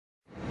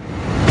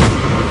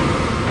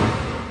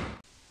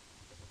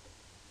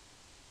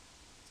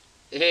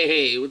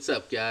Hey, what's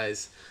up,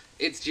 guys?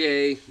 It's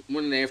Jay,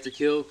 Morning After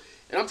Kill,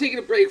 and I'm taking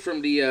a break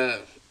from the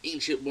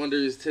ancient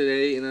wonders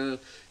today, and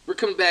we're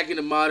coming back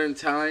into modern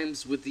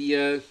times with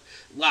the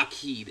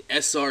Lockheed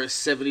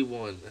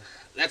SR71.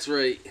 That's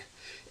right,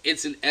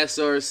 it's an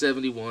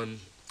SR71,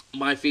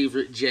 my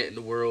favorite jet in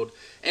the world,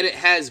 and it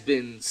has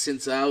been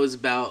since I was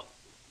about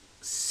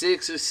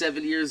 6 or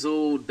 7 years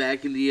old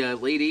back in the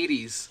late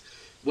 '80s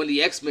when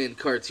the X-Men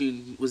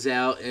cartoon was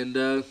out,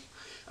 and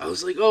I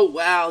was like, oh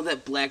wow,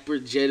 that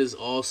Blackbird jet is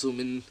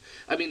awesome. And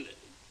I mean,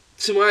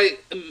 to my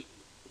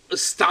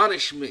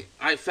astonishment,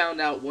 I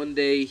found out one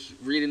day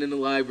reading in the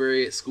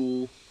library at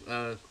school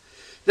that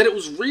it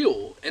was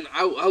real, and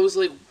I was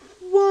like,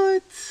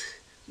 what?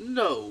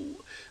 No.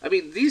 I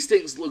mean, these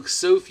things look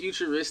so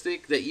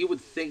futuristic that you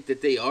would think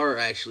that they are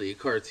actually a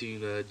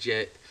cartoon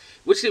jet,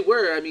 which they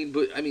were.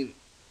 But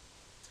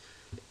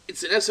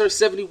it's an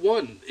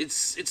SR-71.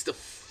 It's the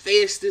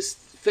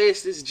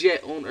fastest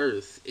jet on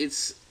Earth.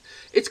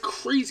 It's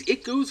crazy.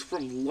 It goes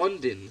from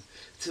London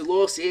to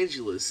Los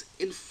Angeles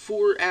in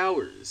 4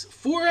 hours.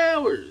 4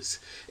 hours.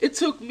 It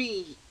took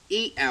me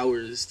 8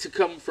 hours to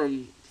come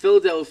from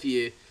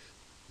Philadelphia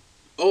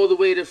all the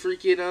way to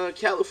freaking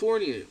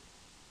California.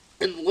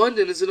 And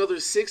London is another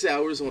 6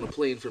 hours on a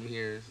plane from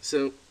here.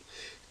 So,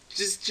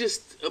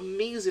 just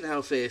amazing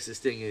how fast this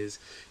thing is.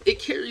 It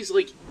carries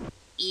like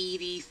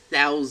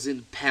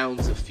 80,000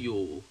 pounds of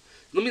fuel.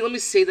 Let me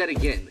say that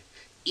again.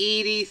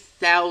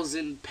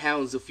 80,000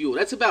 pounds of fuel.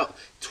 That's about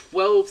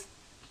 12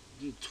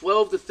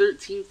 to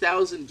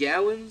 13,000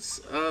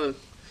 gallons.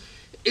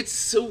 It's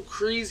so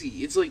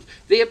crazy. It's like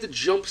they have to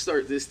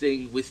jumpstart this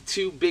thing with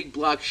two big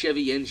block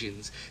Chevy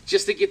engines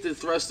just to get the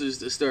thrusters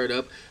to start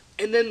up.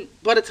 And then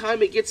by the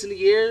time it gets in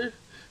the air,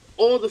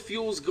 all the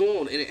fuel's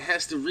gone and it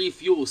has to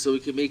refuel so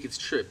it can make its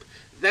trip.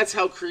 That's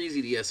how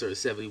crazy the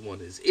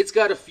SR-71 is. It's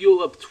got to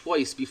fuel up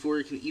twice before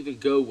it can even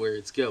go where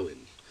it's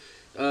going.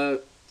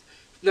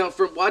 Now,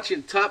 from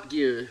watching Top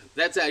Gear,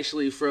 that's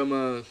actually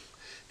from,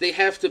 they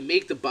have to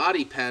make the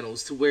body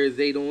panels to where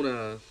they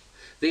don't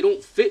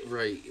fit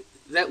right.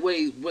 That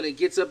way, when it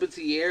gets up into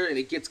the air and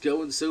it gets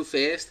going so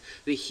fast,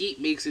 the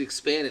heat makes it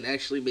expand and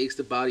actually makes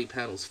the body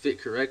panels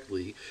fit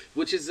correctly.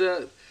 Which is,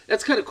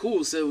 that's kind of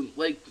cool. So,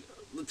 like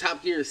the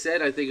Top Gear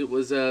said, I think it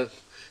was,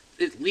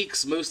 it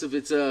leaks most of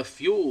its,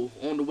 fuel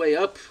on the way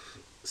up.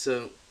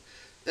 So,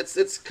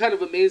 that's kind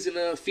of amazing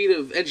feat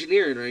of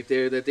engineering right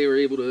there that they were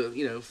able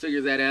to,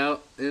 figure that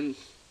out. And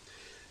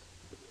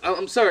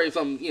I'm sorry if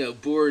I'm,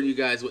 boring you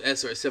guys with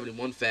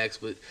SR-71 facts,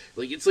 but,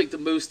 like, it's, like, the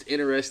most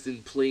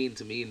interesting plane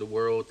to me in the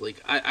world.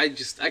 Like, I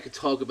could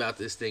talk about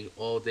this thing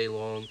all day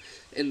long.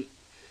 And,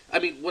 I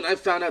mean, when I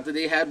found out that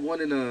they had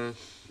one in,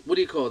 what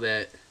do you call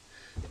that?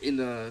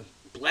 In,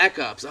 Black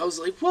Ops, I was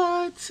like,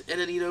 what? And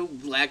then,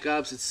 Black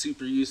Ops, it's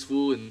super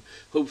useful, and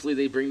hopefully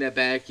they bring that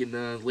back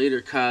in,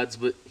 later CODs,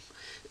 but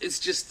it's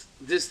just,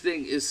 this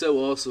thing is so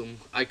awesome.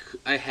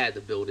 I had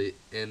to build it,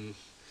 and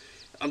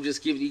I'm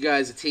just giving you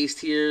guys a taste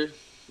here.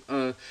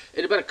 In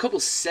about a couple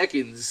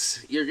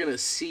seconds, you're gonna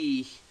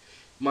see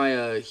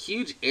my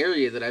huge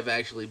area that I've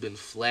actually been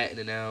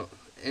flattening out,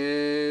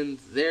 and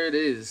there it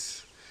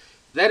is.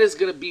 That is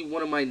gonna be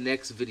one of my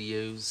next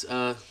videos.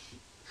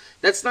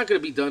 That's not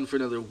gonna be done for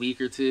another week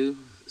or two,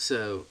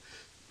 so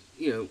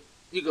you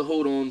can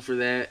hold on for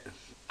that.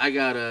 I'm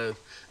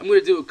going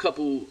to do a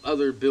couple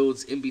other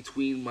builds in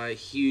between my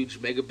huge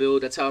mega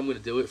build. That's how I'm going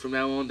to do it from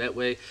now on. That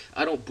way,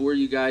 I don't bore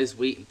you guys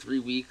waiting 3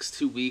 weeks,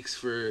 2 weeks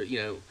for,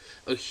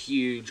 a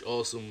huge,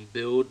 awesome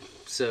build.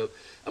 So,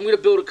 I'm going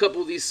to build a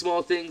couple of these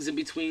small things in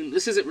between.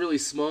 This isn't really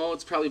small.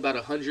 It's probably about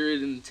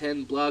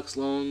 110 blocks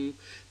long,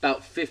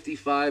 about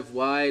 55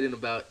 wide, and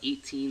about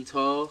 18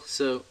 tall.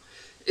 So,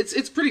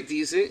 it's pretty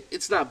decent.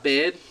 It's not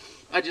bad.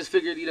 I just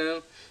figured,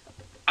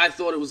 I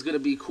thought it was going to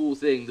be a cool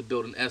thing to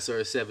build an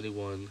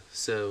SR-71.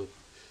 So,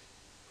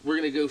 we're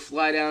going to go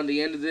fly down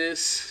the end of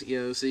this,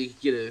 so you can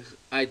get an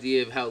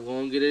idea of how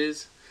long it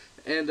is.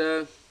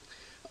 And,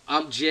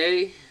 I'm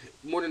Jay,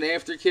 Morning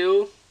After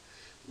Kill.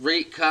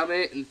 Rate,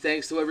 comment, and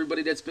thanks to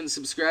everybody that's been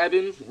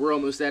subscribing. We're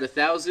almost at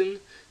 1,000,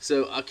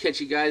 so I'll catch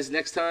you guys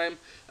next time.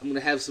 I'm going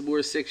to have some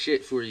more sick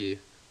shit for you.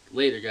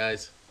 Later,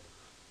 guys.